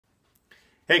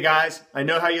Hey guys, I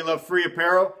know how you love free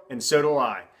apparel, and so do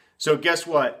I. So guess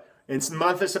what? In the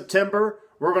month of September,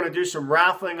 we're going to do some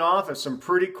raffling off of some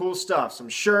pretty cool stuff. Some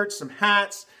shirts, some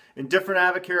hats, and different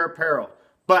Avocare apparel.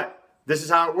 But this is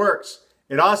how it works.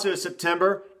 It also is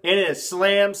September, and it is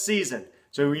slam season.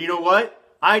 So you know what?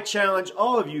 I challenge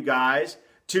all of you guys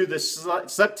to the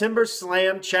September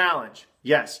Slam Challenge.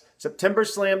 Yes, September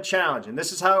Slam Challenge. And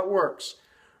this is how it works.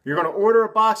 You're going to order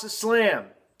a box of Slam.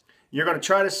 You're going to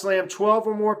try to slam 12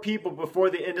 or more people before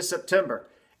the end of September.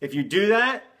 If you do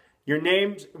that, your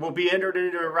names will be entered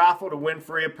into a raffle to win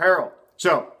free apparel.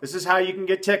 So, this is how you can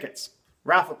get tickets,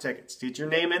 raffle tickets, to get your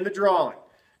name in the drawing.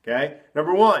 Okay?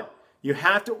 Number one, you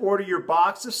have to order your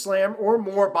box of Slam or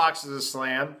more boxes of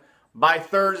Slam by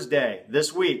Thursday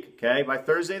this week. Okay? By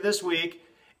Thursday this week.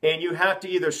 And you have to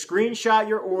either screenshot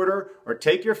your order or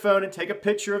take your phone and take a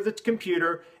picture of the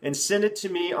computer and send it to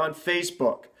me on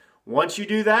Facebook. Once you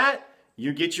do that,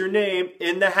 you get your name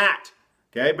in the hat.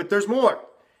 Okay, but there's more.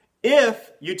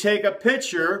 If you take a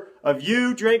picture of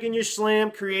you drinking your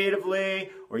Slam creatively,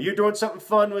 or you're doing something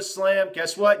fun with Slam,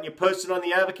 guess what? And you post it on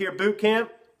the Avocare Bootcamp,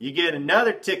 you get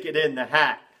another ticket in the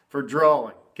hat for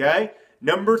drawing. Okay?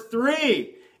 Number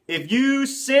three, if you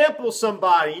sample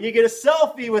somebody and you get a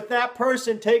selfie with that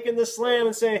person taking the Slam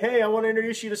and saying, hey, I want to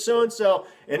introduce you to so-and-so,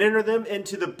 and enter them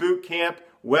into the Bootcamp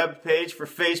webpage for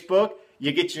Facebook,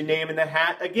 you get your name in the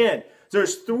hat again. So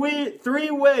there's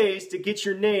three ways to get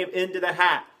your name into the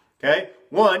hat. Okay?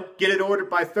 One, get it ordered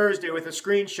by Thursday with a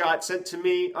screenshot sent to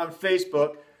me on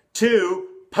Facebook. Two,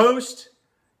 post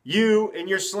you and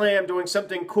your Slam doing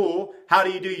something cool. How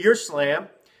do you do your Slam?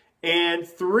 And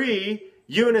three,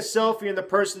 you and a selfie and the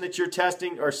person that you're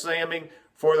testing or slamming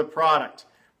for the product.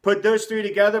 Put those three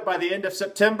together by the end of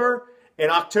September.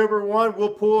 In October 1, we'll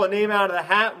pull a name out of the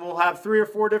hat and we'll have 3 or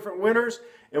 4 different winners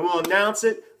and we'll announce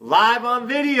it live on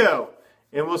video.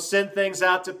 And we'll send things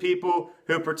out to people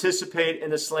who participate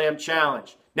in the Slam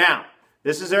Challenge. Now,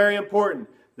 this is very important.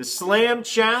 The Slam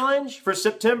Challenge for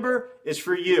September is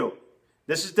for you.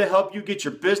 This is to help you get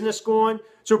your business going.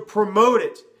 So promote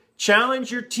it.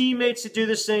 Challenge your teammates to do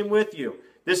the same with you.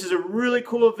 This is a really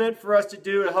cool event for us to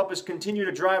do to help us continue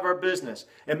to drive our business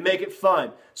and make it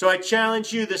fun. So I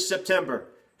challenge you this September.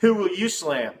 Who will you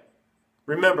slam?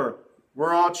 Remember,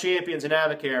 we're all champions in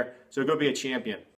Avocare, so go be a champion.